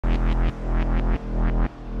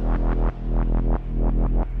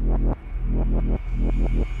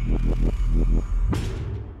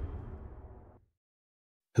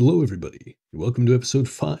Hello everybody, and welcome to episode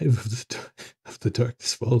 5 of the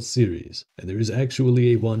Darkness Falls series. And there is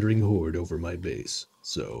actually a wandering horde over my base,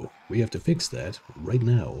 so we have to fix that right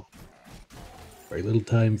now. Very little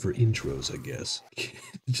time for intros, I guess.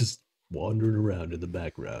 Just wandering around in the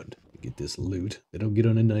background. Get this loot, then I'll get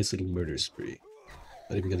on a nice little murder spree.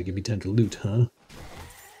 Not even gonna give me time to loot, huh?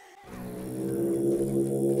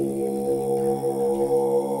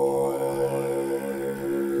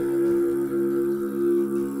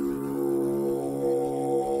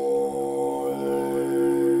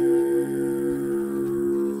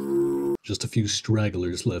 Just a few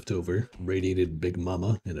stragglers left over. Radiated Big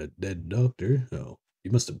Mama and a dead doctor. Oh, he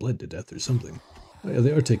must have bled to death or something. Oh yeah,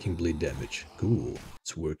 they are taking bleed damage. Cool.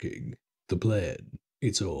 It's working. The plan.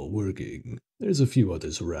 It's all working. There's a few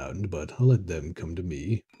others around, but I'll let them come to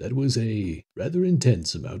me. That was a rather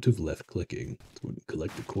intense amount of left clicking. Wouldn't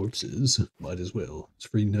collect the corpses. Might as well. It's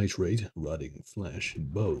free nitrate, rotting flesh,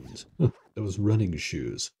 and bones. Huh, those running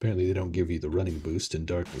shoes. Apparently they don't give you the running boost in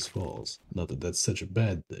Darkness Falls. Not that that's such a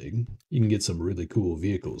bad thing. You can get some really cool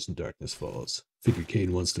vehicles in Darkness Falls. Figure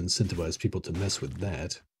Kane wants to incentivize people to mess with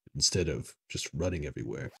that instead of just running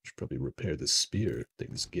everywhere. Should probably repair this spear.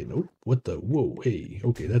 Things getting... Oh, what the... Whoa, hey.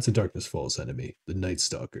 Okay, that's a Darkness Falls enemy. The Night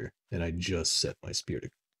Stalker. And I just set my spear to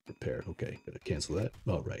repair. Okay, gotta cancel that.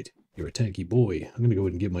 Alright. You're a tanky boy. I'm gonna go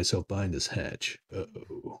ahead and get myself behind this hatch.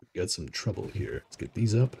 Uh-oh. Got some trouble here. Let's get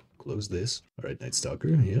these up. Close this. Alright, Night Stalker.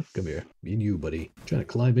 Yep, come here. Me and you, buddy. Trying to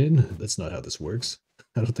climb in? That's not how this works.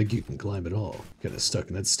 I don't think you can climb at all. Kinda stuck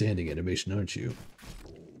in that standing animation, aren't you?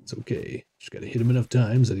 It's okay. Just gotta hit him enough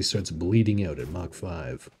times that he starts bleeding out at Mach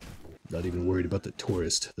 5. Not even worried about the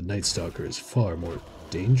tourist. The Night Stalker is far more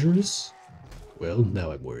dangerous? Well,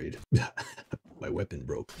 now I'm worried. My weapon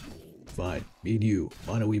broke. Fine. Me and you.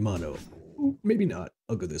 Mano-y-mano. Maybe not.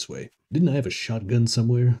 I'll go this way. Didn't I have a shotgun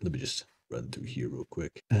somewhere? Let me just run through here real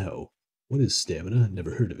quick. Ow. What is stamina?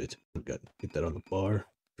 Never heard of it. Got get that on the bar.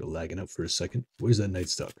 Lagging up for a second. Where's that Night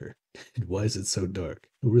Stalker? And why is it so dark?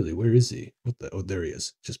 Oh really, where is he? What the? Oh, there he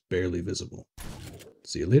is. Just barely visible.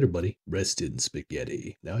 See you later, buddy. Rest in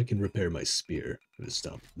spaghetti. Now I can repair my spear. I'm gonna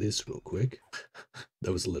stomp this real quick.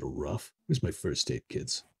 That was a little rough. Where's my first aid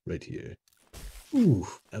kits? Right here. Ooh,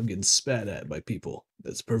 I'm getting spat at by people.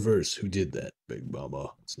 That's perverse. Who did that? Big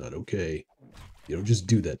Mama. It's not okay. You don't just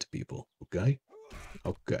do that to people, okay?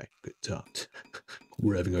 Okay, good talk.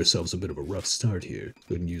 We're having ourselves a bit of a rough start here.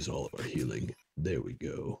 Go ahead and use all of our healing. There we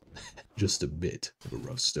go. Just a bit of a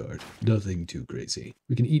rough start. Nothing too crazy.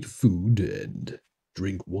 We can eat food and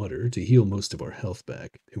drink water to heal most of our health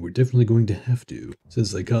back. And we're definitely going to have to.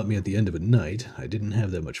 Since they caught me at the end of a night, I didn't have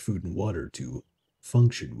that much food and water to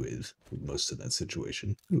function with most of that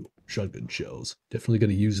situation. Ooh, shotgun shells. Definitely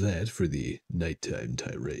gonna use that for the nighttime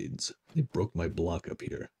tirades. They broke my block up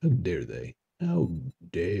here. How dare they? How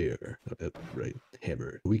dare. Right,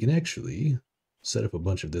 hammer. We can actually set up a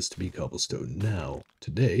bunch of this to be cobblestone now.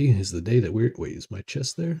 Today is the day that we're... Wait, is my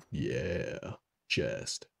chest there? Yeah,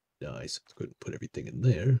 chest. Nice. Let's go ahead and put everything in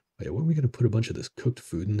there. Oh yeah, weren't we going to put a bunch of this cooked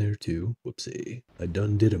food in there too? Whoopsie. I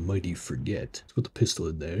done did a mighty forget. Let's put the pistol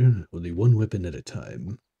in there. Only one weapon at a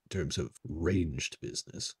time in terms of ranged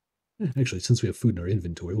business. Actually, since we have food in our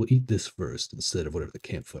inventory, we'll eat this first instead of whatever the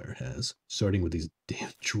campfire has. Starting with these damn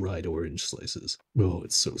dried orange slices. Oh,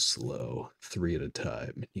 it's so slow. 3 at a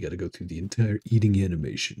time. You gotta go through the entire eating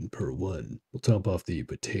animation per one. We'll top off the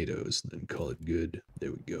potatoes and then call it good.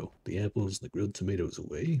 There we go. The apples and the grilled tomatoes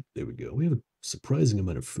away. There we go. We have a surprising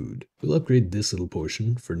amount of food. We'll upgrade this little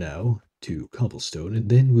portion for now to cobblestone, and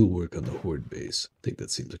then we'll work on the horde base. I think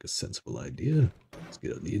that seems like a sensible idea. Let's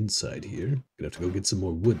get on the inside here. Gonna have to go get some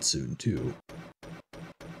more wood soon, too.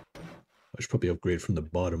 I should probably upgrade from the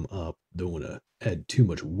bottom up. Don't want to add too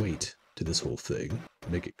much weight to this whole thing.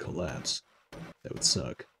 Make it collapse. That would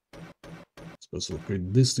suck. Supposed to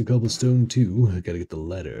upgrade this to cobblestone, too. I gotta get the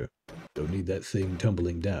ladder. Don't need that thing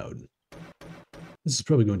tumbling down. This is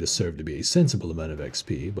probably going to serve to be a sensible amount of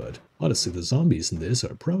XP, but honestly the zombies in this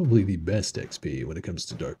are probably the best XP when it comes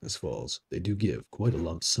to Darkness Falls. They do give quite a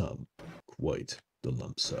lump sum. Quite the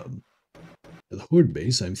lump sum. Now, the horde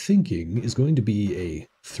base, I'm thinking, is going to be a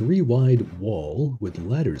 3-wide wall with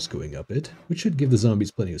ladders going up it, which should give the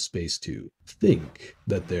zombies plenty of space to think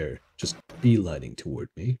that they're just beelining toward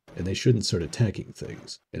me, and they shouldn't start attacking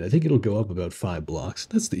things. And I think it'll go up about 5 blocks.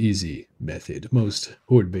 That's the easy method. Most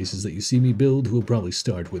horde bases that you see me build will probably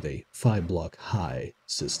start with a 5-block high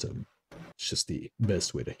system. It's just the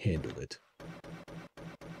best way to handle it.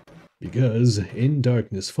 Because in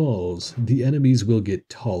Darkness Falls, the enemies will get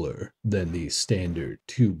taller than the standard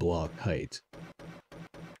 2-block height.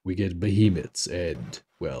 We get behemoths and,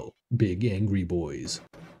 well, big angry boys.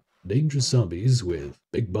 dangerous zombies with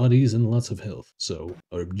big bodies and lots of health. So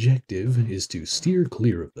our objective is to steer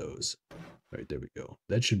clear of those. All right, there we go.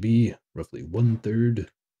 That should be roughly 1/3,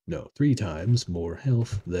 no, 3 times more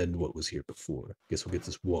health than what was here before. Guess we'll get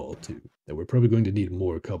this wall too. Now we're probably going to need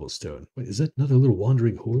more cobblestone. Wait, is that another little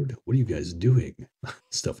wandering horde? What are you guys doing?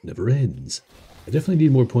 Stuff never ends. I definitely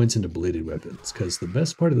need more points into bladed weapons, because the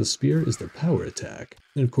best part of the spear is the power attack.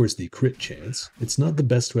 And of course the crit chance. It's not the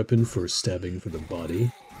best weapon for stabbing for the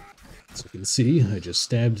body. So you can see, I just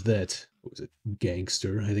stabbed that, what was it,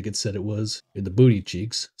 gangster, I think it said it was, in the booty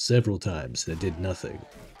cheeks several times, and it did nothing.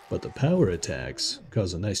 But the power attacks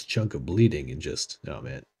cause a nice chunk of bleeding and just, oh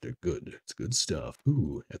man, they're good. It's good stuff.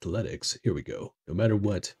 Ooh, athletics. Here we go. No matter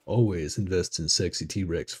what, always invest in sexy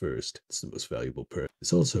T-Rex first. It's the most valuable perk.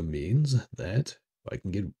 This also means that I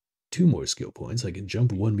can get 2 more skill points. I can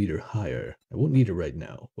jump 1 meter higher. I won't need it right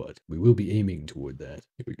now, but we will be aiming toward that.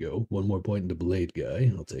 Here we go. 1 more point into Blade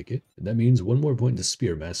Guy. I'll take it. And that means 1 more point into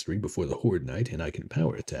Spear Mastery before the Horde Knight, and I can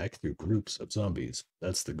power attack through groups of zombies.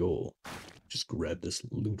 That's the goal. Just grab this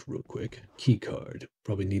loot real quick. Key card.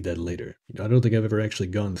 Probably need that later. You know, I don't think I've ever actually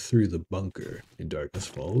gone through the bunker in Darkness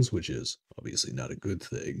Falls, which is obviously not a good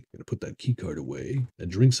thing. Gonna put that key card away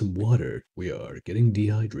and drink some water. We are getting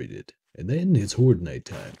dehydrated. And then it's Horde Night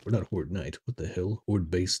time. Or not Horde Night. What the hell?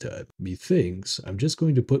 Horde Base time. Methinks I'm just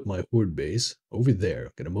going to put my Horde Base over there.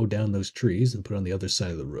 I'm gonna mow down those trees and put it on the other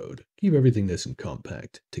side of the road. Keep everything nice and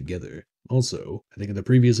compact together. Also, I think in the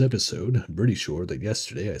previous episode, I'm pretty sure that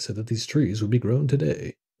yesterday I said that these trees would be grown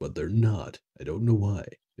today. But they're not. I don't know why.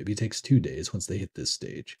 Maybe it takes 2 days once they hit this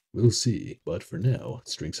stage. We'll see. But for now,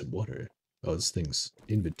 let's drink some water. Oh, this thing's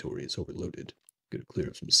inventory is overloaded. Gotta clear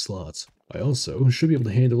up some slots. I also should be able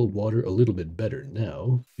to handle water a little bit better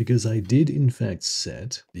now, because I did in fact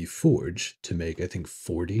set the forge to make, I think,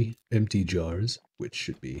 40 empty jars, which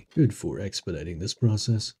should be good for expediting this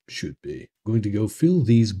process. Should be. I'm going to go fill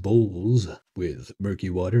these bowls with murky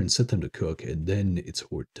water and set them to cook, and then it's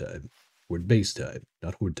horde time. Horde base time,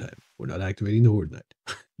 not horde time. We're not activating the Horde Knight.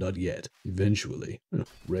 Not yet. Eventually.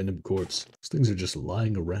 Random corpse. These things are just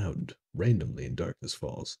lying around randomly in Darkness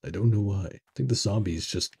Falls. I don't know why. I think the zombies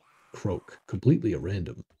just croak completely at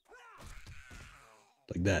random.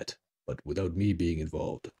 Like that. But without me being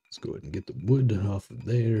involved. Let's go ahead and get the wood off of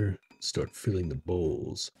there. Start filling the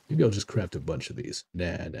bowls. Maybe I'll just craft a bunch of these.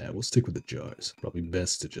 Nah, we'll stick with the jars. Probably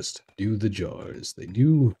best to just do the jars. They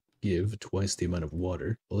do give twice the amount of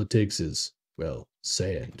water. All it takes is, well,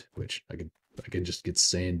 sand, which I can just get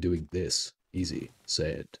sand doing this. Easy.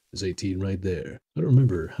 Sand. There's 18 right there. I don't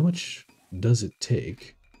remember. How much does it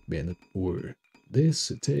take? Man, or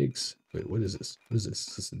this, it takes... Wait, what is this? What is this?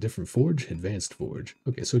 Is this a different forge? Advanced forge.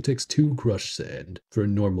 Okay, so it takes 2 crushed sand for a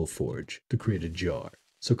normal forge to create a jar.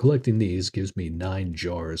 So collecting these gives me 9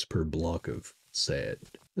 jars per block of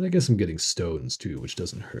sand. And I guess I'm getting stones too, which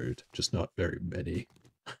doesn't hurt. Just not very many.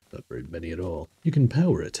 Not very many at all. You can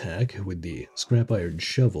power attack with the scrap iron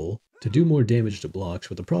shovel to do more damage to blocks,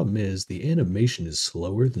 but the problem is the animation is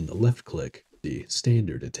slower than the left click, the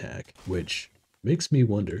standard attack, which makes me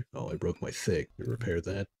wonder. Oh, I broke my thick. To repair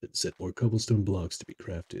that, then set more cobblestone blocks to be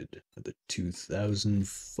crafted. The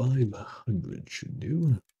 2,500 should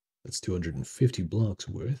do. That's 250 blocks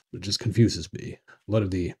worth. It just confuses me. A lot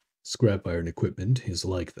of the scrap iron equipment is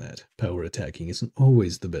like that. Power attacking isn't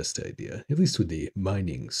always the best idea, at least with the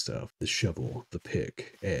mining stuff, the shovel, the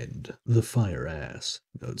pick, and the fire ass.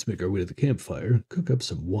 Now let's make our way to the campfire, cook up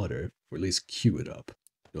some water, or at least queue it up.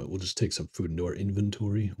 You know, we'll just take some food into our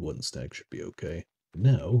inventory. 1 stack should be okay.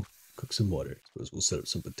 Now, cook some water. Suppose we'll set up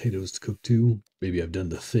some potatoes to cook too. Maybe I've done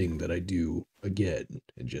the thing that I do again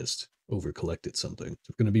and just over-collected something. So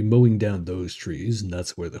we're going to be mowing down those trees, and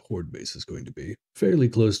that's where the horde base is going to be. Fairly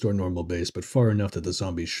close to our normal base, but far enough that the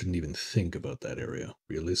zombies shouldn't even think about that area,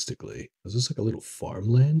 realistically. Is this like a little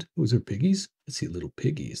farmland? Oh, is there piggies? I see little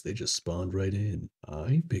piggies. They just spawned right in.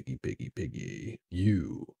 Hi, piggy, piggy, piggy.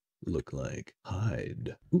 You look like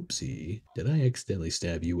hide. Oopsie. Did I accidentally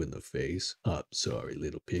stab you in the face? I'm sorry,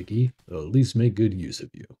 little piggy. I'll at least make good use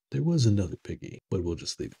of you. There was another piggy, but we'll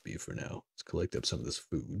just leave it be for now. Let's collect up some of this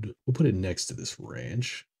food. We'll put it next to this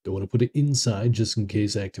ranch. Don't want to put it inside just in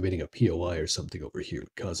case activating a POI or something over here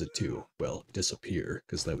would cause it to, well, disappear,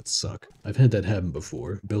 because that would suck. I've had that happen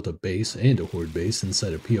before, built a base and a horde base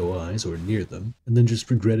inside of POIs or near them, and then just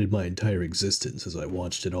regretted my entire existence as I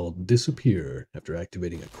watched it all disappear after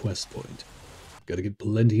activating a quest point. Gotta get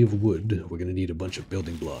plenty of wood. We're gonna need a bunch of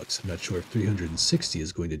building blocks. I'm not sure if 360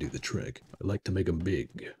 is going to do the trick. I like to make them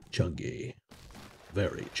big, chunky,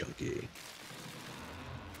 very chunky.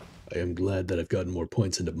 I am glad that I've gotten more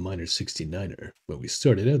points into Miner 69er. When we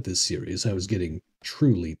started out this series, I was getting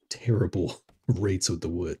truly terrible rates with the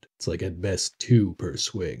wood. It's like at best 2 per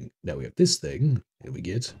swing. Now we have this thing, and we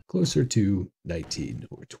get closer to 19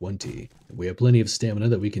 or 20. And we have plenty of stamina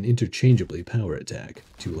that we can interchangeably power attack.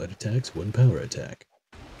 2 light attacks, 1 power attack.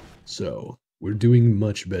 So, we're doing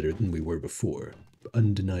much better than we were before.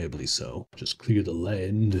 Undeniably so. Just clear the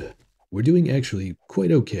land. We're doing actually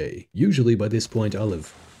quite okay. Usually by this point I'll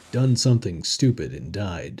have done something stupid and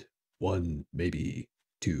died 1, maybe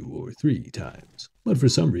 2 or 3 times. But for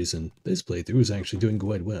some reason, this playthrough is actually doing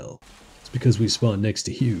quite well. It's because we spawned next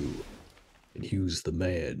to Hugh. And Hugh's the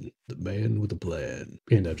man with a plan.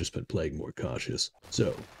 And I've just been playing more cautious.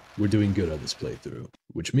 So, we're doing good on this playthrough.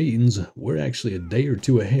 Which means we're actually a day or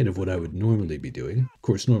 2 ahead of what I would normally be doing. Of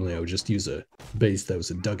course, normally I would just use a base that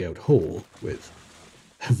was a dugout hole with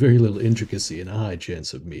very little intricacy and a high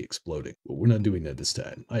chance of me exploding. But we're not doing that this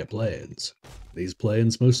time. I have plans. These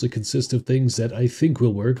plans mostly consist of things that I think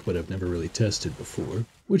will work, but I've never really tested before.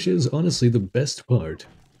 Which is honestly the best part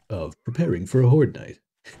of preparing for a Horde Night.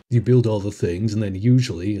 You build all the things, and then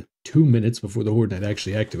usually 2 minutes before the Horde Night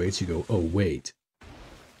actually activates, you go, oh wait,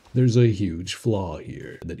 there's a huge flaw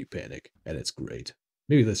here. And then you panic, and it's great.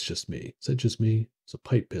 Maybe that's just me. Is that just me? It's a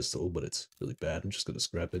pipe pistol, but it's really bad. I'm just gonna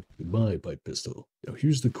scrap it. Goodbye, pipe pistol. Now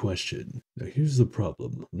here's the question. Now here's the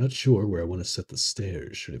problem. I'm not sure where I want to set the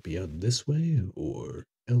stairs. Should it be out this way or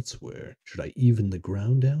elsewhere? Should I even the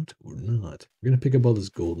ground out or not? We're gonna pick up all this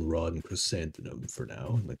goldenrod and chrysanthemum for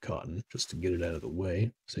now, and the cotton, just to get it out of the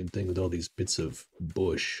way. Same thing with all these bits of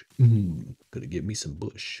bush. Gonna give me some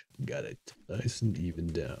bush. Got it. Nice and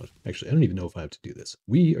evened out. Actually, I don't even know if I have to do this.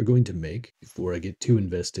 We are going to make, before I get too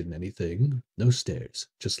invested in anything, no stairs,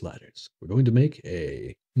 just ladders. We're going to make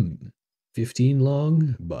a, 15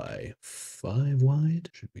 long by 5 wide?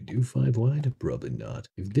 Should we do 5 wide? Probably not.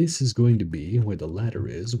 If this is going to be where the ladder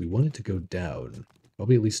is, we want it to go down.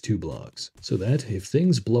 Probably at least 2 blocks. So that if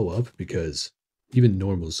things blow up, because even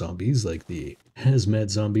normal zombies, like the hazmat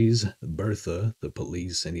zombies, Bertha, the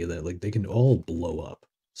police, any of that, like they can all blow up.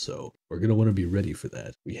 So we're going to want to be ready for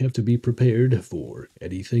that. We have to be prepared for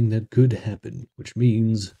anything that could happen, which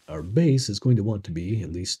means our base is going to want to be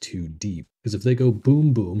at least 2 deep. Because if they go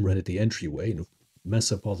boom boom right at the entryway and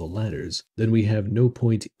mess up all the ladders, then we have no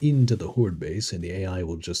point into the horde base and the AI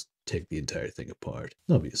will just take the entire thing apart.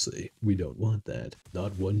 Obviously, we don't want that.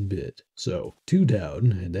 Not one bit. So, 2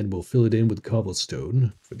 down, and then we'll fill it in with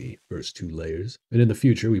cobblestone for the first 2 layers. And in the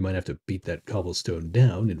future, we might have to beat that cobblestone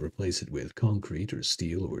down and replace it with concrete or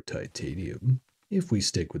steel or titanium, if we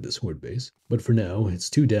stick with this horde base. But for now,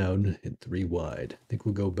 it's 2 down and 3 wide. I think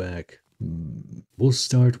we'll go back. We'll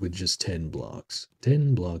start with just 10 blocks.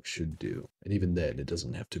 10 blocks should do. And even then, it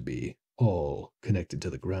doesn't have to be all connected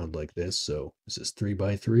to the ground like this. So is this 3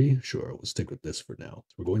 by 3? Sure, we'll stick with this for now.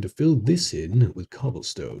 So we're going to fill this in with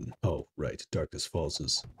cobblestone. Oh, right. Darkness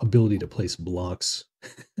Falls' ability to place blocks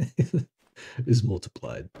is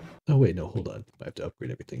multiplied. Oh, wait, no, hold on. I have to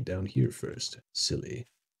upgrade everything down here first. Silly.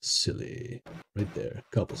 Silly. Right there.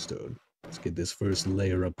 Cobblestone. Let's get this first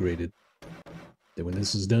layer upgraded. Then when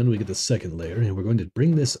this is done, we get the second layer, and we're going to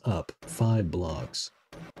bring this up 5 blocks.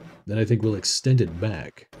 Then I think we'll extend it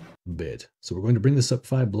back a bit. So we're going to bring this up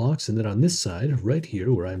 5 blocks, and then on this side, right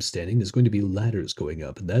here where I'm standing, there's going to be ladders going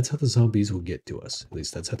up. That's how the zombies will get to us. At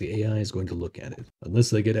least that's how the AI is going to look at it. Unless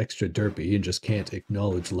they get extra derpy and just can't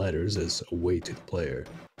acknowledge ladders as a way to the player.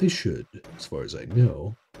 They should, as far as I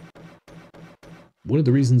know. One of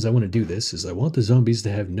the reasons I want to do this is I want the zombies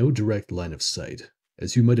to have no direct line of sight.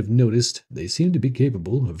 As you might have noticed, they seem to be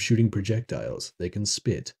capable of shooting projectiles. They can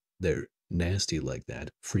spit. They're nasty like that.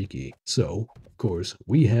 Freaky. So, of course,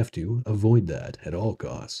 we have to avoid that at all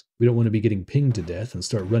costs. We don't want to be getting pinged to death and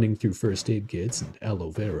start running through first aid kits and aloe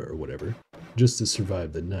vera or whatever, just to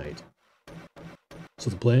survive the night. So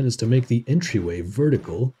the plan is to make the entryway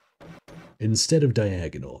vertical instead of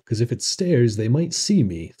diagonal, because if it's stairs, they might see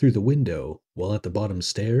me through the window while at the bottom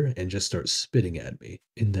stair and just start spitting at me,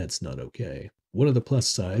 and that's not okay. One of the plus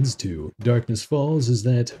sides to Darkness Falls is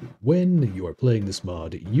that when you are playing this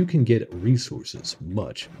mod, you can get resources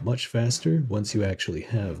much, much faster once you actually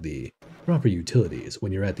have the proper utilities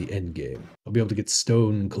when you're at the end game. I'll be able to get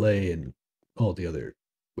stone, clay, and all the other,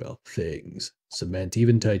 well, things. Cement,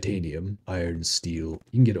 even titanium, iron, steel.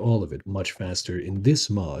 You can get all of it much faster in this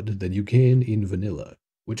mod than you can in vanilla,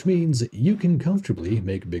 which means you can comfortably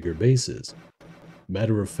make bigger bases.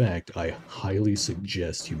 Matter of fact, I highly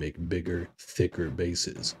suggest you make bigger, thicker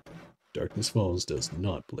bases. Darkness Falls does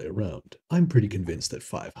not play around. I'm pretty convinced that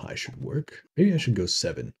 5 high should work. Maybe I should go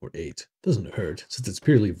 7 or 8. Doesn't hurt, since it's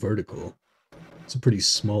purely vertical. It's a pretty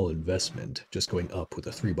small investment, just going up with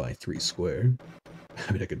a 3 by 3 square.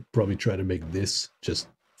 I mean, I could probably try to make this just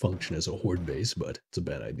function as a horde base, but it's a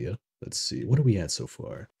bad idea. Let's see, what are we at so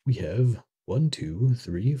far? We have 1, 2,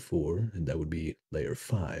 3, 4, and that would be layer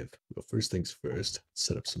 5. Well, first things first,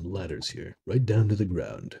 set up some ladders here, right down to the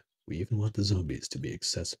ground. We even want the zombies to be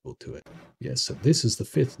accessible to it. Yeah, so this is the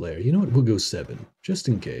 5th layer. You know what, we'll go 7, just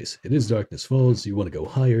in case. It is Darkness Falls, you want to go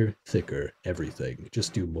higher, thicker, everything.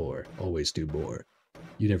 Just do more, always do more.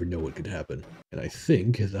 You never know what could happen. And I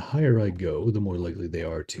think the higher I go, the more likely they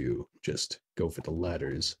are to just go for the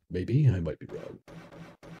ladders. Maybe, I might be wrong.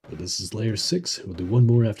 But this is layer 6, we'll do one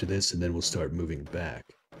more after this, and then we'll start moving back.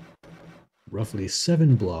 Roughly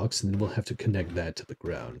 7 blocks, and then we'll have to connect that to the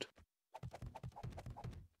ground.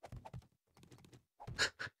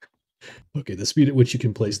 Okay, the speed at which you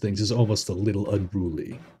can place things is almost a little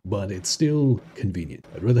unruly, but it's still convenient.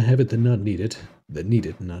 I'd rather have it than not need it, than need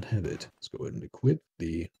it and not have it. Let's go ahead and equip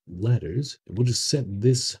the ladders, and we'll just set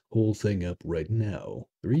this whole thing up right now.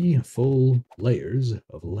 3 full layers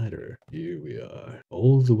of ladder. Here we are.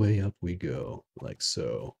 All the way up we go, like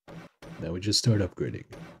so. Now we just start upgrading.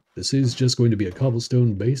 This is just going to be a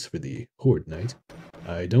cobblestone base for the Horde Knight.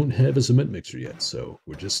 I don't have a cement mixer yet, so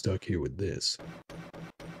we're just stuck here with this.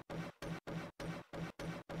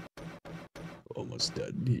 Almost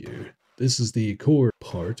done here. This is the core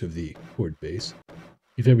part of the Horde base.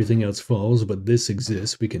 If everything else falls but this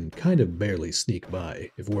exists, we can kind of barely sneak by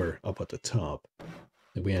if we're up at the top.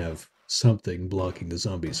 And we have something blocking the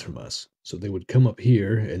zombies from us. So they would come up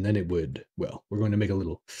here, and then it would, well, we're going to make a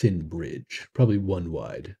little thin bridge, probably 1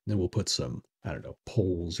 wide. Then we'll put some, I don't know,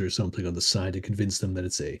 poles or something on the side to convince them that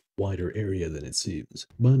it's a wider area than it seems.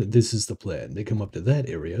 But this is the plan. They come up to that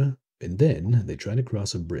area, and then they try to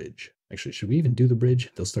cross a bridge. Actually, should we even do the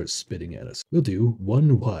bridge? They'll start spitting at us. We'll do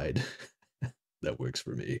 1 wide. That works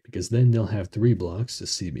for me, because then they'll have 3 blocks to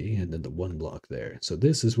see me, and then the 1 block there. So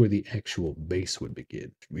this is where the actual base would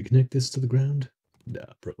begin. Should we connect this to the ground? Nah,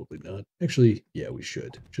 probably not. Actually, yeah, we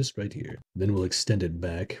should. Just right here. Then we'll extend it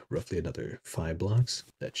back roughly another 5 blocks.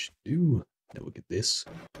 That should do. Now we'll get this,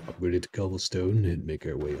 upgrade it to cobblestone, and make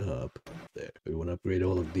our way up. There. We want to upgrade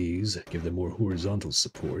all of these, give them more horizontal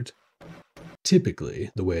support. Typically,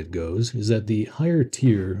 the way it goes is that the higher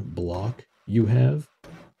tier block you have,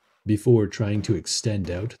 before trying to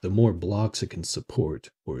extend out, the more blocks it can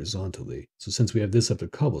support horizontally. So since we have this up to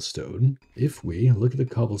cobblestone, if we look at the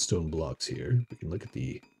cobblestone blocks here, we can look at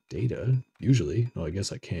the data. Usually, oh, I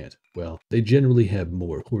guess I can't. Well, they generally have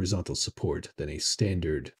more horizontal support than a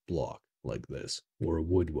standard block like this, or a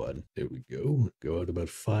wood one. There we go. Go out about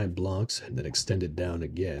 5 blocks and then extend it down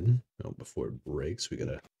again. Oh, before it breaks, we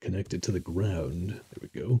gotta connect it to the ground. There we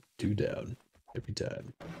go. 2 down every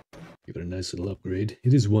time. Give it a nice little upgrade.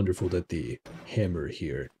 It is wonderful that the hammer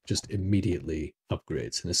here just immediately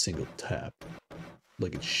upgrades in a single tap,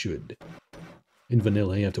 like it should. In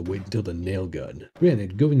vanilla, you have to wait until the nail gun.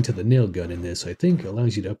 Granted, going to the nail gun in this, I think,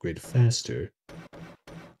 allows you to upgrade faster,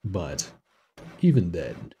 but even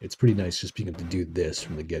then, it's pretty nice just being able to do this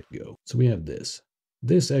from the get-go. So we have this.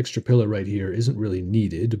 This extra pillar right here isn't really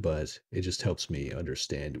needed, but it just helps me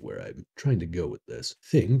understand where I'm trying to go with this.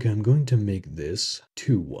 Think I'm going to make this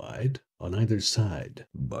 2 wide on either side.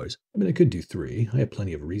 Bars. I mean, I could do 3. I have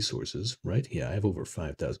plenty of resources, right? Yeah, I have over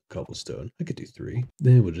 5,000 cobblestone. I could do 3.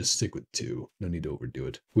 Then we'll just stick with 2. No need to overdo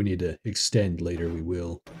it. If we need to extend later, we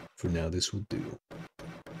will. For now, this will do.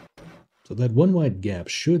 So that 1 wide gap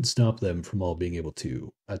should stop them from all being able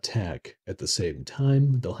to attack at the same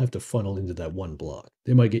time. They'll have to funnel into that 1 block.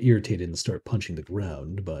 They might get irritated and start punching the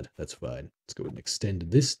ground, but that's fine. Let's go ahead and extend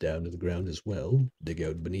this down to the ground as well. Dig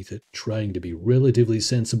out beneath it. Trying to be relatively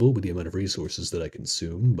sensible with the amount of resources that I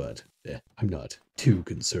consume, but I'm not too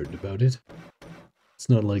concerned about it. It's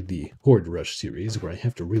not like the Horde Rush series where I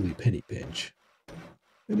have to really penny pinch.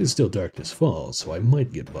 It is still Darkness Falls, so I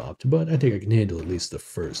might get bopped, but I think I can handle at least the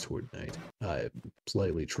first Horde Knight. I'm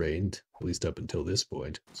slightly trained, at least up until this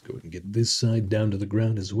point. Let's go ahead and get this side down to the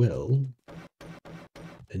ground as well.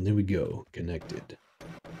 And there we go, connected.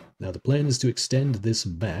 Now the plan is to extend this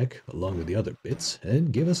back, along with the other bits,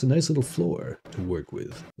 and give us a nice little floor to work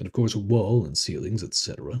with. And of course a wall and ceilings,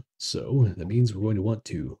 etc. So that means we're going to want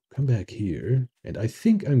to come back here, and I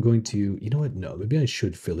think I'm going to, you know what, no, maybe I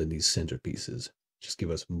should fill in these centerpieces. Just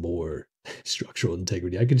give us more structural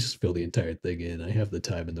integrity. I can just fill the entire thing in. I have the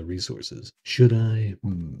time and the resources. Should I?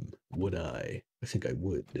 Would I? I think I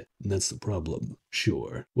would. And that's the problem.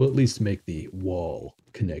 Sure. We'll at least make the wall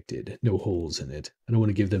connected. No holes in it. I don't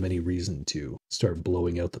want to give them any reason to start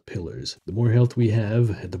blowing out the pillars. The more health we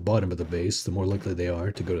have at the bottom of the base, the more likely they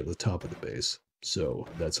are to go to the top of the base. So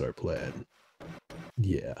that's our plan.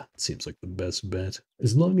 Yeah, seems like the best bet.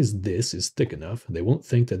 As long as this is thick enough, they won't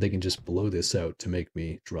think that they can just blow this out to make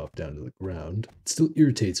me drop down to the ground. It still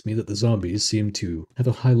irritates me that the zombies seem to have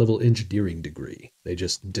a high-level engineering degree. They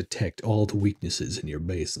just detect all the weaknesses in your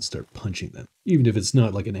base and start punching them. Even if it's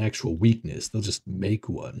not like an actual weakness, they'll just make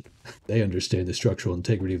one. They understand the structural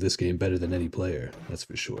integrity of this game better than any player, that's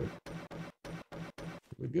for sure.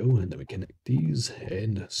 There we go, and then we connect these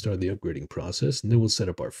and start the upgrading process, and then we'll set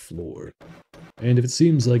up our floor. And if it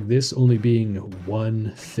seems like this only being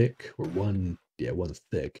one thick, or one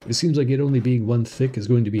thick, it seems like it only being one thick is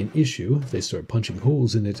going to be an issue. If they start punching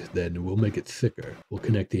holes in it, then we'll make it thicker. We'll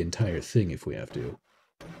connect the entire thing if we have to.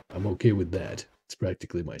 I'm okay with that. It's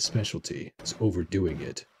practically my specialty. It's overdoing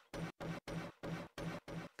it.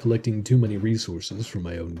 Collecting too many resources for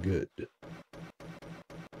my own good.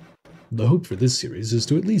 The hope for this series is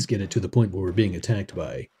to at least get it to the point where we're being attacked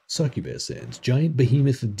by succubus and giant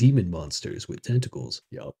behemoth demon monsters with tentacles.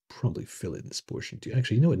 Yeah, I'll probably fill in this portion too.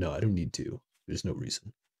 Actually, you know what? No, I don't need to. There's no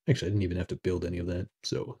reason. Actually, I didn't even have to build any of that,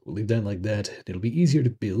 so we'll leave that like that. It'll be easier to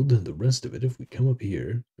build the rest of it if we come up here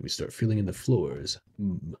and we start filling in the floors.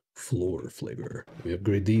 Floor flavor. We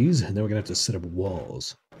upgrade these, and then we're going to have to set up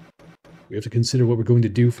walls. We have to consider what we're going to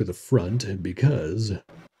do for the front, because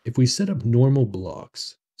if we set up normal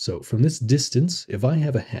blocks, so from this distance, if I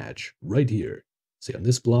have a hatch right here, say on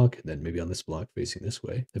this block, and then maybe on this block facing this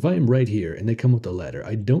way, if I am right here and they come up the ladder,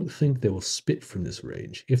 I don't think they will spit from this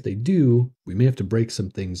range. If they do, we may have to break some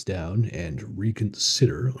things down and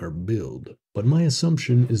reconsider our build. But my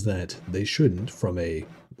assumption is that they shouldn't from a,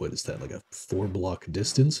 what is that, like a 4-block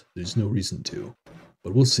distance? There's no reason to.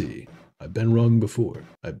 But we'll see. I've been wrong before.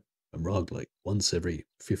 I'm wrong like once every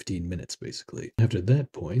 15 minutes, basically. After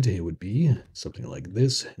that point, it would be something like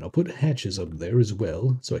this, and I'll put hatches up there as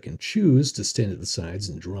well, so I can choose to stand at the sides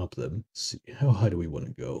and drop them. See, how high do we want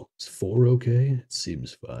to go? Is 4 okay? It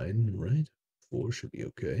seems fine, right? 4 should be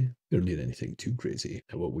okay. We don't need anything too crazy.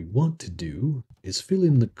 Now what we want to do is fill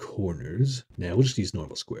in the corners. Now we'll just use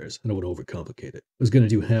normal squares. I don't want to overcomplicate it. I was going to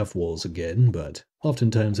do half walls again, but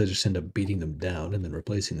oftentimes I just end up beating them down and then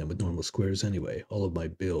replacing them with normal squares anyway. All of my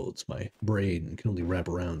builds, my brain can only wrap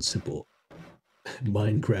around simple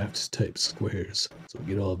Minecraft type squares. So we'll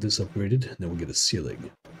get all of this upgraded, and then we'll get a ceiling.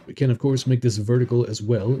 We can of course make this vertical as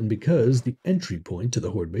well, and because the entry point to the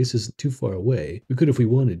horde base isn't too far away, we could, if we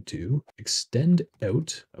wanted to, extend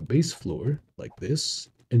out a base floor like this,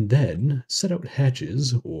 and then set out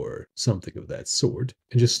hatches or something of that sort,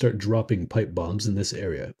 and just start dropping pipe bombs in this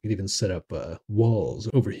area. We could even set up walls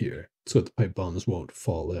over here so that the pipe bombs won't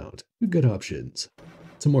fall out. We've got options.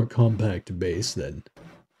 It's a more compact base than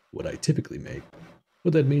what I typically make,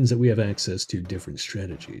 but that means that we have access to different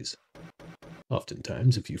strategies.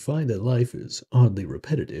 Oftentimes, if you find that life is oddly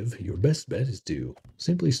repetitive, your best bet is to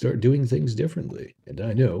simply start doing things differently. And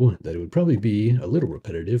I know that it would probably be a little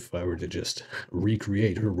repetitive if I were to just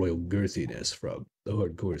recreate her royal girthiness from the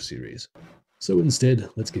hardcore series. So instead,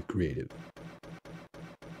 let's get creative.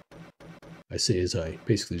 I say as I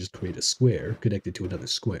basically just create a square connected to another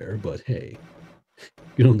square, but hey,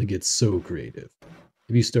 you can only get so creative.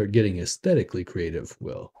 If you start getting aesthetically creative,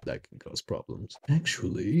 well, that can cause problems.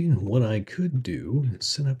 Actually, what I could do is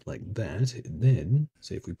set up like that, and then,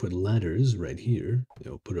 say if we put ladders right here,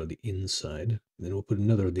 we'll put it on the inside, and then we'll put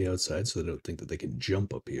another on the outside so they don't think that they can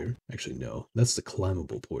jump up here. Actually, no, that's the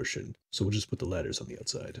climbable portion. So we'll just put the ladders on the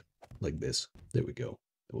outside, like this. There we go.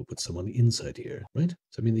 And we'll put some on the inside here, right? Does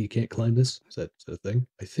that mean that you can't climb this? Is that a thing?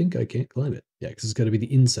 I think I can't climb it. Yeah, because it's got to be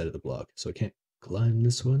the inside of the block, so I can't climb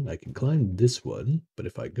this one. I can climb this one, but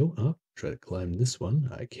if I go up, try to climb this one,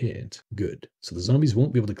 I can't. Good. So the zombies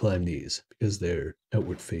won't be able to climb these because they're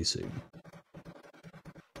outward facing.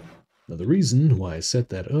 Now the reason why I set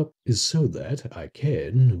that up is so that I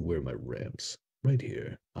can, where are my ramps? Right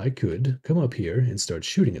here. I could come up here and start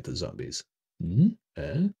shooting at the zombies.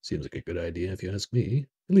 Seems like a good idea if you ask me.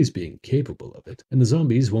 At least being capable of it. And the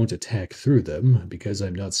zombies won't attack through them because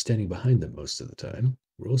I'm not standing behind them most of the time.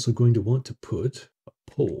 We're also going to want to put a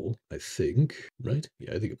pole, I think, right?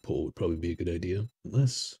 Yeah, I think a pole would probably be a good idea.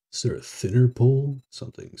 Unless, is there a thinner pole?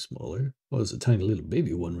 Something smaller? Oh, there's a tiny little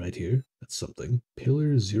baby one right here. That's something.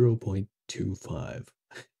 Pillar 0.25.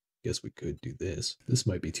 Guess we could do this. This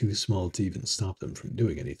might be too small to even stop them from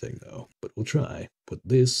doing anything, though. But we'll try. Put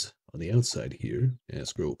this on the outside here. And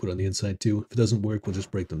screw, we'll put on the inside too. If it doesn't work, we'll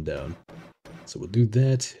just break them down. So we'll do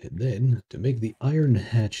that, and then to make the iron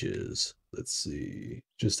hatches, let's see,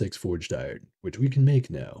 just takes forged iron, which we can make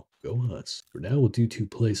now. Go us. For now, we'll do 2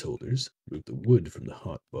 placeholders. Move the wood from the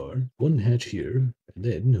hotbar. 1 hatch here, and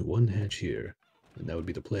then 1 hatch here. And that would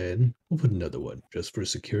be the plan. We'll put another one, just for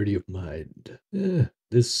security of mind.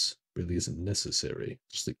 This really isn't necessary.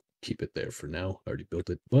 Just like keep it there for now. I already built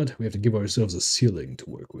it. But we have to give ourselves a ceiling to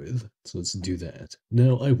work with. So let's do that.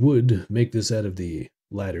 Now I would make this out of the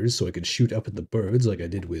ladders so I could shoot up at the birds like I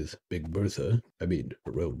did with Big Bertha. I mean,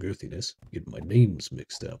 her royal girthiness. Get my names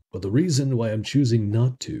mixed up. But the reason why I'm choosing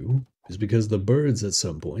not to is because the birds at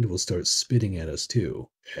some point will start spitting at us too.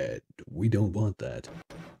 And we don't want that.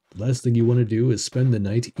 The last thing you want to do is spend the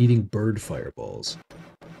night eating bird fireballs.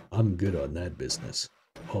 I'm good on that business.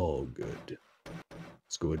 All good.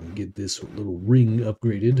 Let's go ahead and get this little ring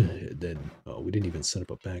upgraded. And then, oh, we didn't even set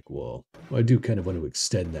up a back wall. Well, I do kind of want to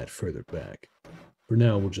extend that further back. For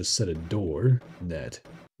now, we'll just set a door in that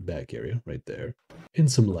back area right there.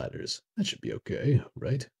 And some ladders. That should be okay,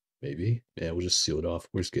 right? Maybe. Yeah, we'll just seal it off.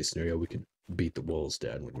 Worst case scenario, we can beat the walls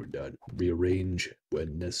down when we're done. Rearrange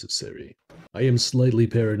when necessary. I am slightly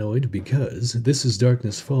paranoid because this is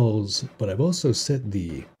Darkness Falls, but I've also set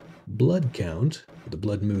the blood count, the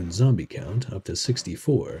blood moon zombie count, up to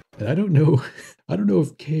 64. And I don't know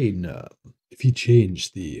if Kane, if he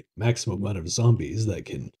changed the maximum amount of zombies that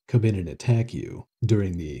can come in and attack you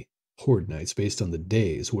during the horde nights based on the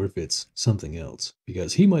days, or if it's something else.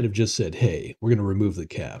 Because he might have just said, hey, we're going to remove the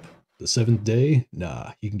cap. The 7th day?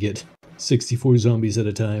 Nah, you can get 64 zombies at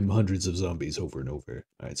a time, hundreds of zombies over and over.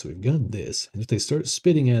 Alright, so we've got this. And if they start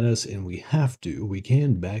spitting at us and we have to, we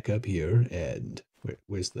can back up here and...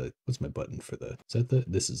 where's what's my button for the... Is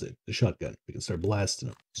that this is it. The shotgun. We can start blasting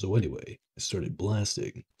them. So anyway, I started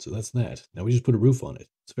blasting. So that's that. Now we just put a roof on it.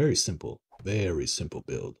 It's very simple. Very simple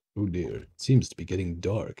build. Oh dear, it seems to be getting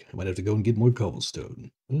dark. I might have to go and get more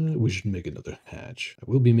cobblestone. We should make another hatch. I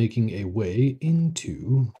will be making a way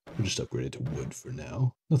into... We'll just upgrade it to wood for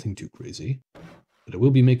now. Nothing too crazy. But I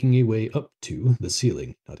will be making a way up to the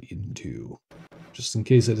ceiling, not into. Just in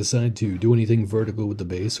case I decide to do anything vertical with the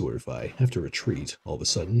base, or if I have to retreat all of a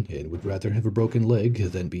sudden and would rather have a broken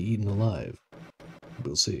leg than be eaten alive.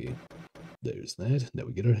 We'll see. There's that. Now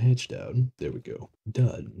we get our hatch down. There we go.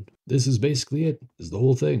 Done. This is basically it. This is the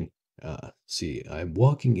whole thing. See, I'm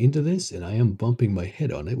walking into this and I am bumping my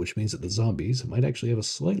head on it, which means that the zombies might actually have a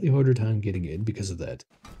slightly harder time getting in because of that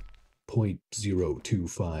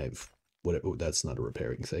 0.025. Whatever. Oh, that's not a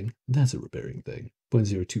repairing thing. That's a repairing thing.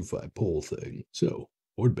 0.025 pole thing. So,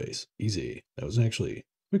 horde base. Easy. That was actually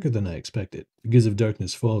quicker than I expected. Because of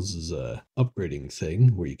Darkness Falls' upgrading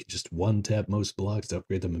thing, where you can just one-tap most blocks to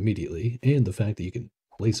upgrade them immediately, and the fact that you can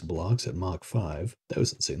place blocks at Mach 5, that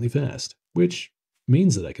was insanely fast. Which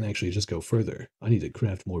means that I can actually just go further. I need to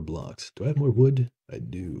craft more blocks. Do I have more wood? I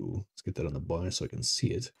do. Let's get that on the bar so I can see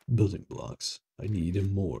it. Building blocks. I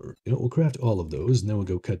need more. You know, we'll craft all of those, and then we'll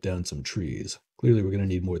go cut down some trees. Clearly, we're going to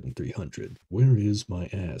need more than 300. Where is my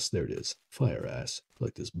ass? There it is. Fire ass. I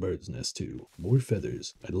like this bird's nest, too. More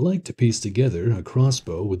feathers. I'd like to piece together a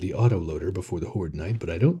crossbow with the autoloader before the horde night, but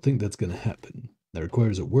I don't think that's going to happen. That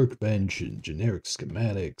requires a workbench and generic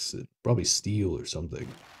schematics, and probably steel or something.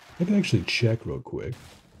 I can actually check real quick.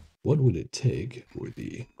 What would it take for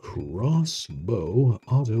the crossbow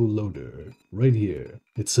autoloader? Right here.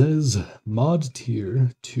 It says mod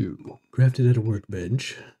tier 2. Crafted at a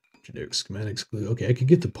workbench. Generic schematics glue. Okay, I could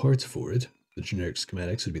get the parts for it. The generic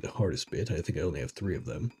schematics would be the hardest bit. I think I only have 3 of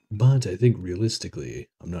them. But I think realistically,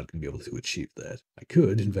 I'm not going to be able to achieve that. I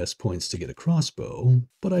could invest points to get a crossbow,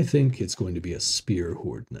 but I think it's going to be a spear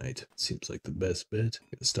horde knight. Seems like the best bet.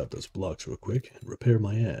 Gonna stop those blocks real quick and repair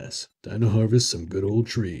my ass. Time to harvest some good old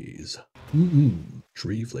trees.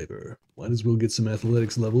 Tree flavor. Might as well get some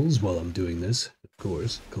athletics levels while I'm doing this. Of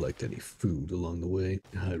course, collect any food along the way.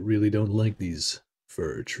 I really don't like these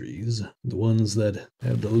fir trees. The ones that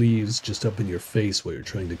have the leaves just up in your face while you're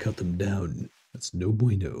trying to cut them down. That's no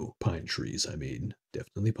bueno. Pine trees, I mean.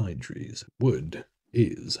 Definitely pine trees. Wood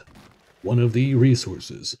is one of the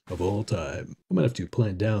resources of all time. I might have to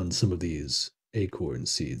plant down some of these acorn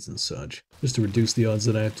seeds and such, just to reduce the odds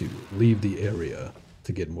that I have to leave the area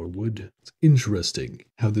to get more wood. It's interesting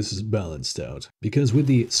how this is balanced out, because with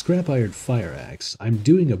the scrap iron fire axe, I'm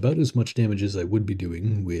doing about as much damage as I would be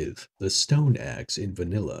doing with the stone axe in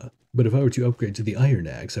vanilla. But if I were to upgrade to the iron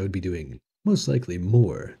axe, I would be doing most likely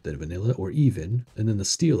more than vanilla, or even, and then the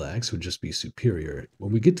steel axe would just be superior.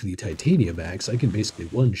 When we get to the titanium axe, I can basically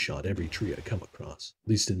one-shot every tree I come across. At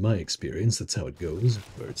least in my experience, that's how it goes.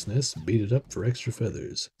 Bird's nest, beat it up for extra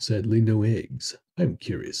feathers. Sadly, no eggs. I'm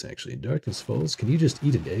curious, actually. In Darkness Falls, can you just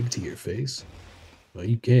eat an egg to your face? Well,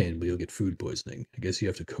 you can, but you'll get food poisoning. I guess you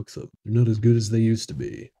have to cook them. They're not as good as they used to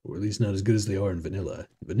be, or at least not as good as they are in vanilla.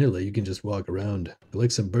 In vanilla, you can just walk around,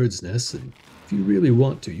 collect some bird's nests, and if you really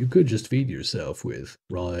want to, you could just feed yourself with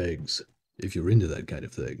raw eggs. if you're into that kind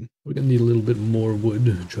of thing. We're gonna need a little bit more wood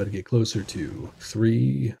to try to get closer to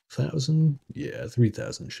 3,000. Yeah,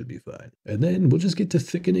 3,000 should be fine. And then we'll just get to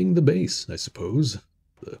thickening the base, I suppose.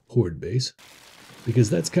 The horde base.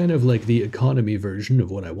 Because that's kind of like the economy version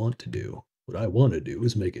of what I want to do. What I want to do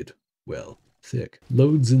is make it, well, thick.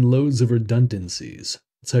 Loads and loads of redundancies.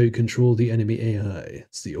 That's how you control the enemy AI.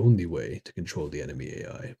 It's the only way to control the enemy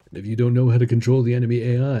AI. And if you don't know how to control the enemy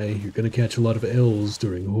AI, you're going to catch a lot of L's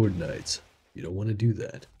during horde nights. You don't want to do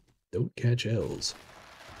that. Don't catch L's.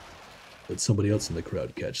 Let somebody else in the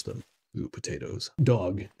crowd catch them. Ooh, potatoes.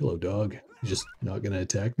 Dog. Hello, dog. You just not going to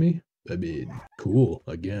attack me? I mean, cool,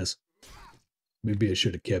 I guess. Maybe I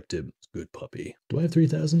should have kept him. It's a good puppy. Do I have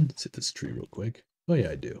 3,000? Let's hit this tree real quick. Oh yeah,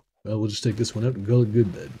 I do. Well, we'll just take this one out and call it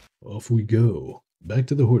good then. Off we go. Back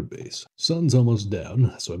to the horde base. Sun's almost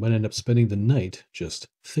down, so I might end up spending the night just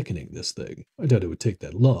thickening this thing. I doubt it would take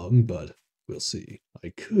that long, but we'll see. I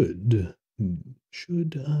could...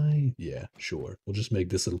 Should I? Yeah, sure. We'll just make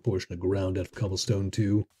this little portion of ground out of cobblestone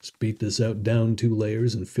too. Just beat this out down 2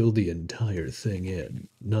 layers and fill the entire thing in.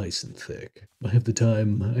 Nice and thick. I have the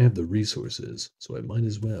time, I have the resources, so I might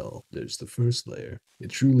as well. There's the first layer. It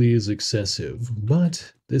truly is excessive,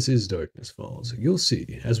 but this is Darkness Falls. You'll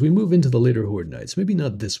see, as we move into the later horde nights, maybe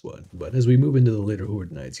not this one, but as we move into the later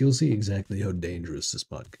horde nights, you'll see exactly how dangerous this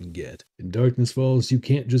spot can get. In Darkness Falls, you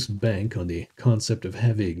can't just bank on the concept of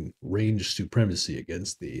having range supremacy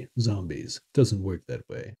against the zombies. It doesn't work that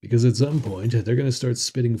way, because at some point, they're going to start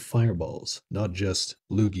spitting fireballs, not just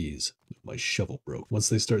loogies. My shovel broke. Once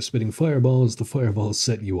they start spitting fireballs, the fireballs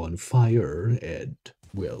set you on fire, and,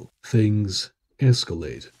 well, things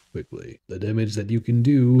escalate quickly. The damage that you can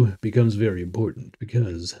do becomes very important,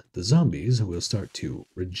 because the zombies will start to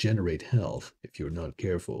regenerate health if you're not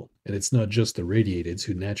careful. And it's not just the radiateds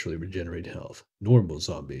who naturally regenerate health. Normal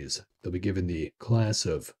zombies, they'll be given the class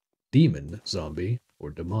of demon zombie, or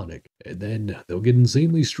demonic, and then they'll get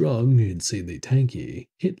insanely strong, insanely tanky,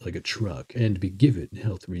 hit like a truck, and be given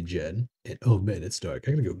health regen. And oh man, it's dark.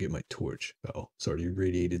 I gotta go get my torch. Oh, sorry,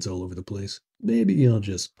 radiated's all over the place. Maybe I'll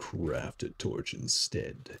just craft a torch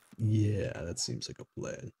instead. Yeah, that seems like a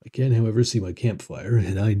plan. I can, however, see my campfire,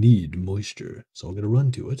 and I need moisture, so I'm gonna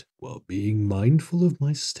run to it while being mindful of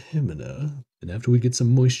my stamina. And after we get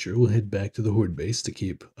some moisture, we'll head back to the horde base to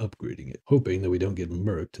keep upgrading it, hoping that we don't get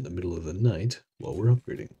murked in the middle of the night while we're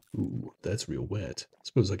upgrading. Ooh, that's real wet.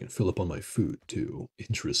 Suppose I can fill up on my food, too.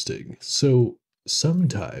 Interesting. So,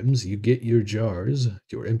 sometimes you get your jars,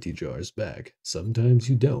 your empty jars, back. Sometimes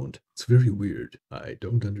you don't. It's very weird. I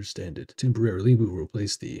don't understand it. Temporarily, we will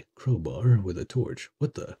replace the crowbar with a torch.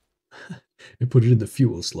 What the? And put it in the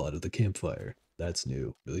fuel slot of the campfire. That's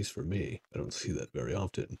new, at least for me. I don't see that very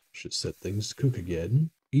often. Should set things to cook again.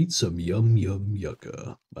 Eat some yum yum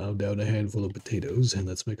yucca. Bow down a handful of potatoes, and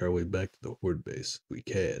let's make our way back to the horde base. We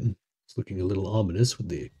can. It's looking a little ominous with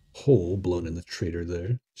the hole blown in the crater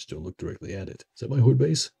there. Just don't look directly at it. Is that my horde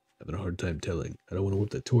base? Having a hard time telling. I don't want to whip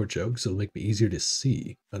the torch out because it'll make me easier to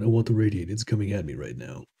see. I don't want the radiateds coming at me right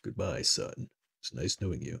now. Goodbye, son. It's nice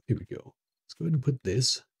knowing you. Here we go. Let's go ahead and put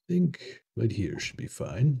this. I think right here should be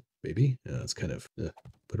fine. Maybe. It's kind of...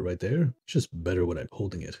 put it right there. It's just better when I'm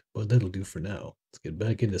holding it. But that'll do for now. Let's get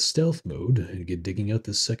back into stealth mode and get digging out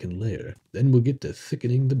this second layer. Then we'll get to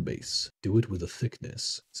thickening the base. Do it with a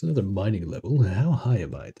thickness. It's another mining level. How high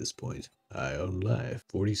am I at this point? High on life.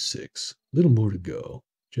 46. Little more to go.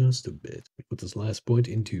 Just a bit. We put this last point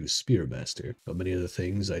into Spearmaster. Not many other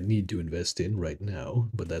things I need to invest in right now,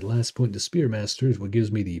 but that last point to Spearmaster is what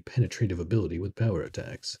gives me the penetrative ability with power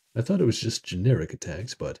attacks. I thought it was just generic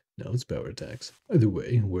attacks, but no, it's power attacks. Either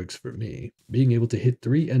way, works for me. Being able to hit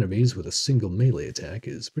 3 enemies with a single melee attack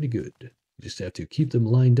is pretty good. You just have to keep them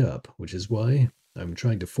lined up, which is why I'm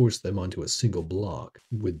trying to force them onto a single block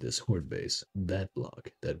with this horde base. That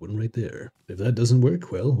block. That one right there. If that doesn't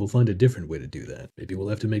work, well, we'll find a different way to do that. Maybe we'll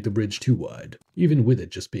have to make the bridge too wide. Even with it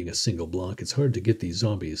just being a single block, it's hard to get these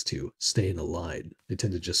zombies to stay in a line. They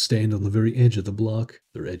tend to just stand on the very edge of the block.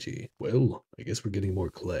 They're edgy. Well, I guess we're getting more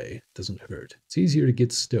clay. Doesn't hurt. It's easier to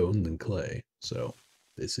get stone than clay. So,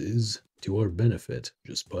 this is, to our benefit,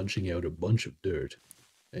 just punching out a bunch of dirt.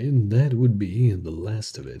 And that would be the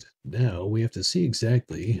last of it. Now we have to see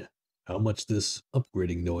exactly how much this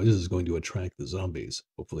upgrading noise is going to attract the zombies.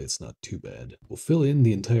 Hopefully it's not too bad. We'll fill in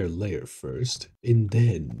the entire layer first, and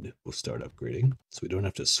then we'll start upgrading, so we don't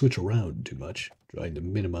have to switch around too much. Trying to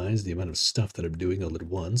minimize the amount of stuff that I'm doing all at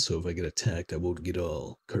once, so if I get attacked I won't get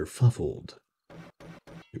all kerfuffled.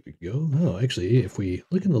 Here we go. Oh, actually, if we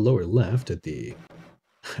look in the lower left at the,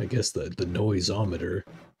 I guess the noisometer,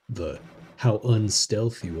 the how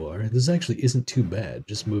unstealth you are, this actually isn't too bad,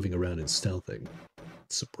 just moving around and stealthing.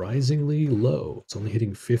 surprisingly low. It's only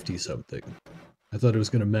hitting 50 something. I thought it was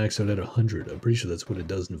going to max out at 100. I'm pretty sure that's what it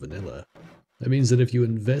does in vanilla. That means that if you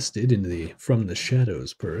invested in the From the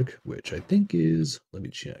Shadows perk, which I think is, let me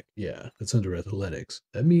check. Yeah, that's under athletics.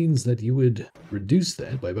 That means that you would reduce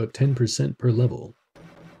that by about 10% per level.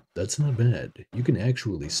 That's not bad. You can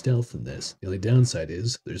actually stealth in this. The only downside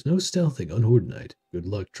is there's no stealthing on Horde Night. Good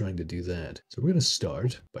luck trying to do that. So we're going to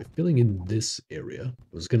start by filling in this area. I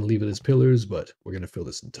was going to leave it as pillars, but we're going to fill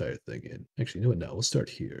this entire thing in. Actually, you know what? Now we'll start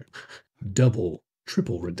here. Double,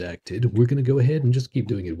 triple redacted. We're going to go ahead and just keep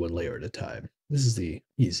doing it one layer at a time. This is the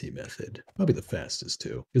easy method. Probably the fastest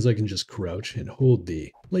too, because I can just crouch and hold the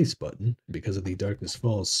place button. Because of the Darkness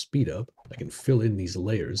Falls speed up, I can fill in these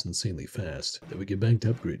layers insanely fast. Then we get back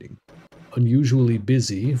to upgrading. Unusually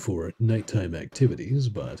busy for nighttime activities,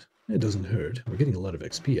 but it doesn't hurt. We're getting a lot of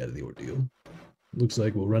XP out of the ordeal. Looks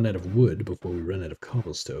like we'll run out of wood before we run out of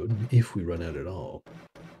cobblestone, if we run out at all.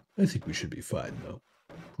 I think we should be fine though.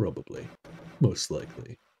 Probably. Most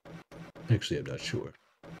likely. Actually, I'm not sure.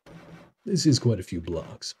 This is quite a few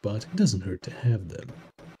blocks, but it doesn't hurt to have them.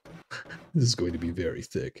 This is going to be very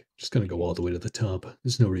thick. Just gonna go all the way to the top.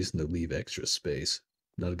 There's no reason to leave extra space.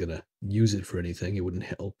 Not gonna use it for anything. It wouldn't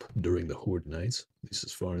help during the Horde nights. At least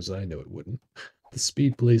as far as I know it wouldn't. The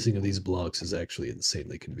speed placing of these blocks is actually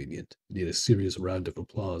insanely convenient. You need a serious round of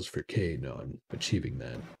applause for Kane on achieving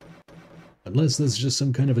that. Unless there's just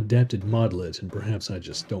some kind of adapted modlet, and perhaps I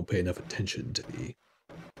just don't pay enough attention to the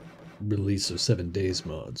release of 7 days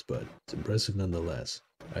mods, but it's impressive nonetheless.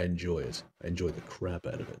 I enjoy it. I enjoy the crap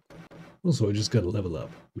out of it. Also, I just got to level up,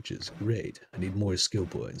 which is great. I need more skill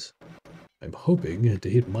points. I'm hoping to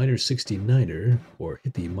hit miner 69er, or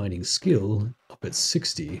hit the mining skill up at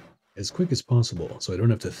 60 as quick as possible, so I don't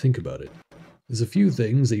have to think about it. There's a few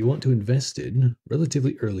things that you want to invest in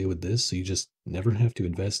relatively early with this, so you just never have to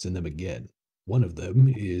invest in them again. One of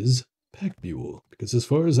them is Pack Mule, because as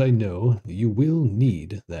far as I know, you will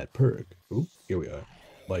need that perk. Oh, here we are.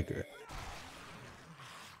 Biker.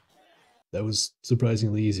 That was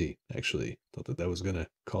surprisingly easy, actually. Thought that was gonna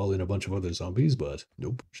call in a bunch of other zombies, but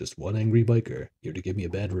nope, just one angry biker, here to give me a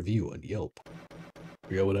bad review on Yelp.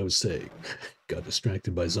 Forgot what I was saying. Got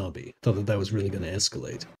distracted by zombie. Thought that was really gonna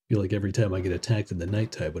escalate. Feel like every time I get attacked in the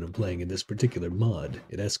nighttime when I'm playing in this particular mod,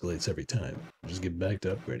 it escalates every time. Just get back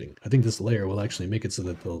to upgrading. I think this layer will actually make it so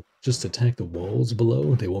that they'll just attack the walls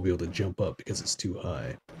below. They won't be able to jump up because it's too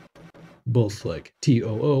high. Both like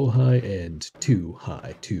TOO high and too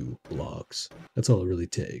high, 2 blocks. That's all it really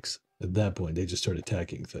takes. At that point, they just start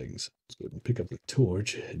attacking things. Let's go ahead and pick up the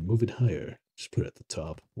torch and move it higher. Just put it at the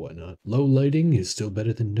top. Why not? Low lighting is still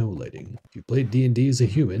better than no lighting. If you played D&D as a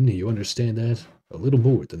human, you understand that a little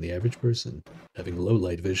more than the average person. Having low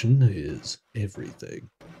light vision is everything.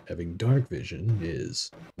 Having dark vision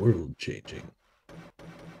is world-changing.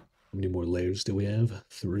 How many more layers do we have?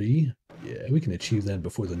 3? Yeah, we can achieve that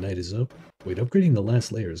before the night is up. Wait, upgrading the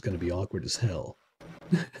last layer is going to be awkward as hell.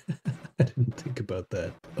 I didn't think about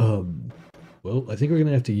that. Well, I think we're going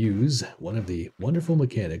to have to use one of the wonderful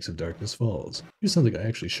mechanics of Darkness Falls. Here's something I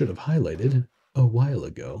actually should have highlighted a while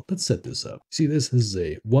ago. Let's set this up. See this? This is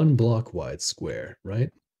a 1 block wide square,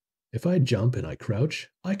 right? If I jump and I crouch,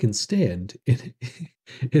 I can stand in,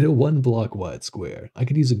 in a 1 block wide square. I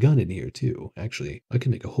could use a gun in here too. Actually, I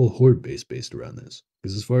can make a whole horde base based around this.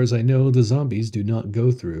 Because as far as I know, the zombies do not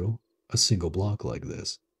go through a single block like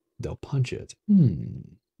this. They'll punch it.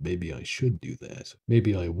 Maybe I should do that.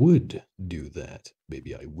 Maybe I would do that.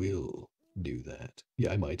 Maybe I will do that.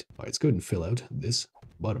 Yeah, I might. All right, let's go ahead and fill out this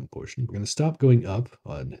bottom portion. We're going to stop going up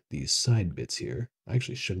on these side bits here. I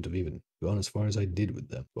actually shouldn't have even gone as far as I did with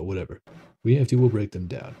them, but whatever. We have to, we'll break them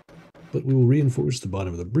down. But we will reinforce the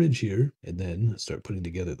bottom of the bridge here, and then start putting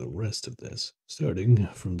together the rest of this, starting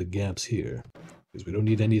from the gaps here, because we don't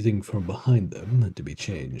need anything from behind them to be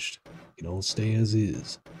changed. It can all stay as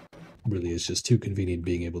is. Really, it's just too convenient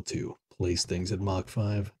being able to place things at Mach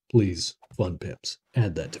 5. Please, Fun Pimps,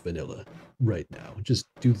 add that to vanilla. Right now. Just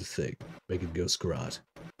do the thing. Make it go scrot.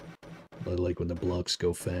 I like when the blocks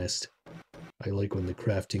go fast. I like when the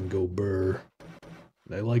crafting go brr.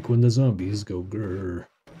 And I like when the zombies go grrr.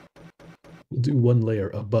 We'll do 1 layer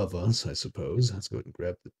above us, I suppose. Let's go ahead and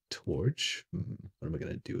grab the torch. What am I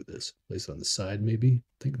going to do with this? Place it on the side, maybe?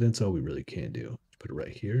 I think that's all we really can do. Put it right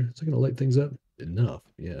here. Is that going to light things up? Enough.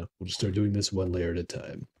 Yeah, we'll just start doing this 1 layer at a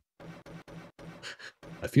time.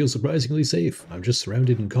 I feel surprisingly safe. I'm just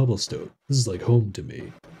surrounded in cobblestone. This is like home to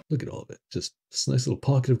me. Look at all of it. Just this nice little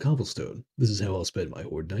pocket of cobblestone. This is how I'll spend my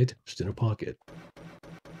horde night. Just in a pocket.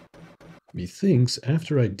 Methinks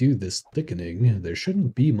after I do this thickening, there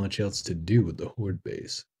shouldn't be much else to do with the horde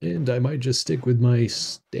base. And I might just stick with my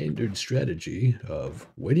standard strategy of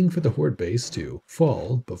waiting for the horde base to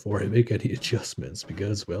fall before I make any adjustments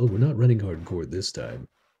because, well, we're not running hardcore this time.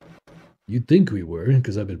 You'd think we were,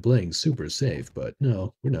 because I've been playing super safe, but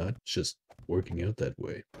no, we're not. It's just working out that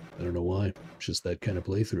way. I don't know why. It's just that kind of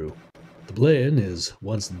playthrough. The plan is,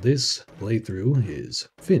 once this playthrough is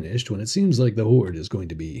finished, when it seems like the horde is going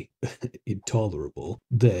to be intolerable,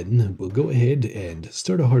 then we'll go ahead and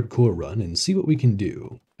start a hardcore run and see what we can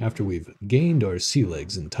do. After we've gained our sea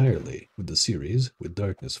legs entirely with the series, with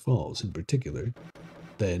Darkness Falls in particular,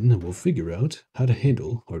 then we'll figure out how to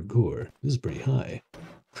handle hardcore. This is pretty high.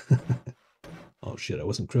 Oh shit, I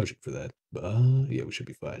wasn't crouching for that. Yeah, we should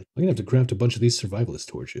be fine. I'm gonna have to craft a bunch of these survivalist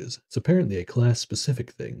torches. It's apparently a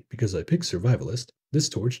class-specific thing. Because I picked survivalist, this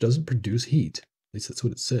torch doesn't produce heat. At least that's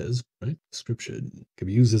what it says, right? Description. Can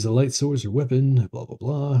be used as a light source or weapon, blah blah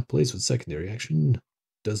blah. Plays with secondary action.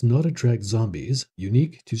 Does not attract zombies.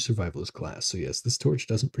 Unique to survivalist class. So yes, this torch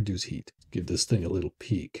doesn't produce heat. Give this thing a little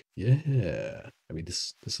peek. Yeah. I mean,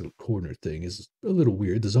 this little corner thing is a little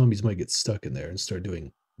weird. The zombies might get stuck in there and start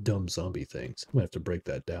doing dumb zombie things. I'm gonna have to break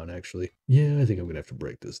that down, actually. Yeah, I think I'm gonna have to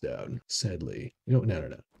break this down. Sadly. You know,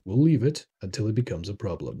 no. We'll leave it until it becomes a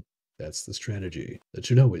problem. That's the strategy. That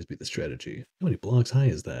should always be the strategy. How many blocks high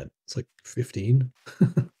is that? It's like 15?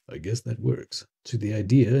 I guess that works. So the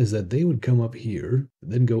idea is that they would come up here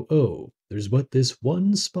and then go, oh, there's but this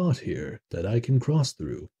one spot here that I can cross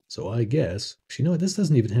through. So I guess, you know what, this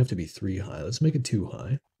doesn't even have to be 3 high. Let's make it 2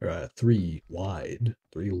 high. Or 3 wide.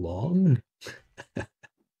 3 long?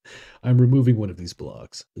 I'm removing one of these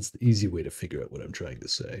blocks. That's the easy way to figure out what I'm trying to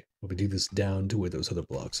say. I'll do this down to where those other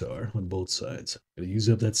blocks are, on both sides. Gotta use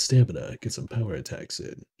up that stamina, get some power attacks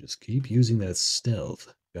in. Just keep using that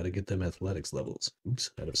stealth. Gotta get them athletics levels. Oops,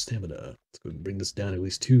 out of stamina. Let's go and bring this down at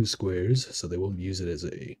least 2 squares, so they won't use it as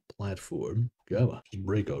a platform. Come on, just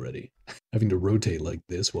break already. Having to rotate like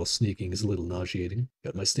this while sneaking is a little nauseating.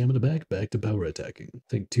 Got my stamina back to power attacking. I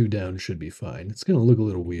think 2 down should be fine. It's gonna look a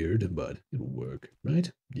little weird, but it'll work, right?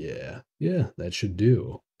 Yeah, that should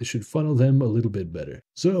do. It should funnel them a little bit better.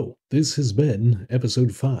 So, this has been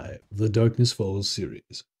episode 5 of the Darkness Falls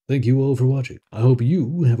series. Thank you all for watching. I hope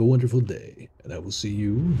you have a wonderful day, and I will see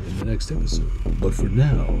you in the next episode. But for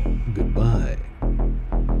now, goodbye.